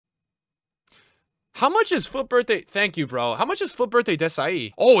How much is Foot Birthday? Thank you, bro. How much is Foot Birthday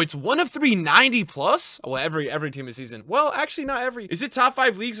Desai? Oh, it's 1 of 390 plus? Well, every team this season. Well, actually, not every. Is it top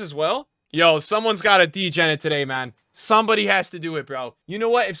 5 leagues as well? Yo, someone's got to degen it today, man. Somebody has to do it, bro. You know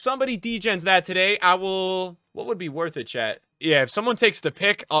what? If somebody degens that today, I will... What would be worth it, chat? Yeah, if someone takes the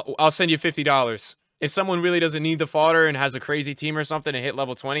pick, I'll send you $50. If someone really doesn't need the fodder and has a crazy team or something and hit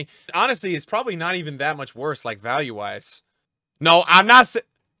level 20, honestly, it's probably not even that much worse, like, value-wise. No, I'm not...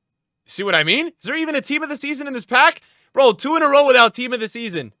 See what I mean? Is there even a team of the season in this pack? Bro, 2 in a row without team of the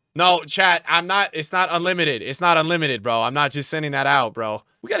season. No, chat, I'm not... It's not unlimited. It's not unlimited, bro. I'm not just sending that out, bro.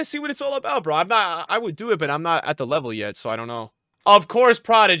 We gotta see what it's all about, bro. I would do it, but I'm not at the level yet, so I don't know. Of course,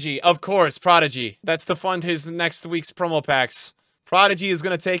 Prodigy. Of course, Prodigy. That's to fund his next week's promo packs. Prodigy is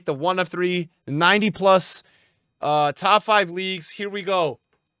going to take the 1 of 3, 90 plus, top 5 leagues. Here we go.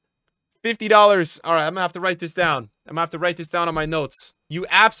 $50. All right, I'm going to have to write this down. I'm going to have to write this down on my notes. You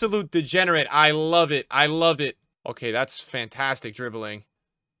absolute degenerate. I love it. I love it. Okay, that's fantastic dribbling.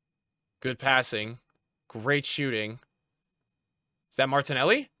 Good passing. Great shooting. Is that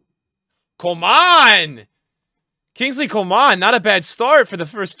Martinelli? Coman! Kingsley Coman, not a bad start for the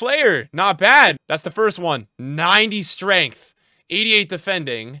first player. Not bad. That's the first one. 90 strength. 88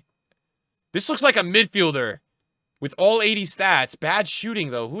 defending. This looks like a midfielder with all 80 stats. Bad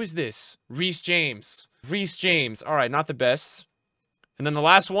shooting, though. Who is this? Reece James. Reece James. All right, not the best. And then the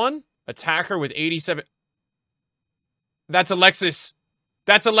last one, attacker with 87. That's Alexis.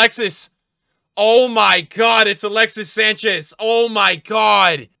 That's Alexis. Oh my god, it's Alexis Sanchez. Oh my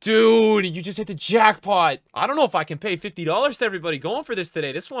god. Dude, you just hit the jackpot. I don't know if I can pay $50 to everybody going for this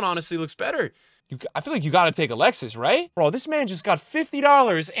today. This one honestly looks better. I feel like you gotta take Alexis, right? Bro, this man just got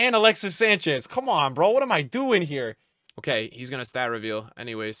 $50 and Alexis Sanchez. Come on, bro. What am I doing here? Okay, he's gonna stat reveal.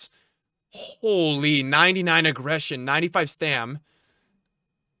 Anyways. Holy, 99 aggression, 95 stam.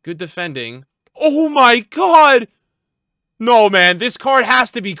 Good defending. Oh my god! No, man, this card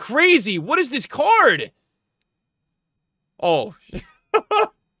has to be crazy. What is this card? Oh.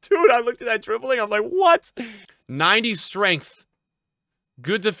 Dude, I looked at that dribbling. I'm like, what? 90 strength.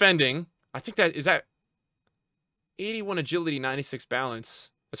 Good defending. I think that, is that 81 agility, 96 balance.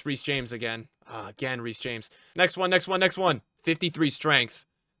 That's Reece James again. Again, Reece James. Next one, next one, next one. 53 strength.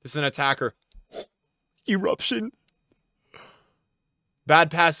 This is an attacker. Eruption.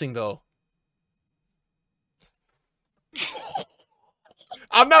 Bad passing, though.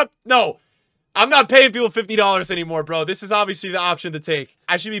 I'm not paying people $50 anymore, bro. This is obviously the option to take.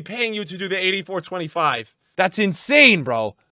 I should be paying you to do the 84.25. That's insane, bro.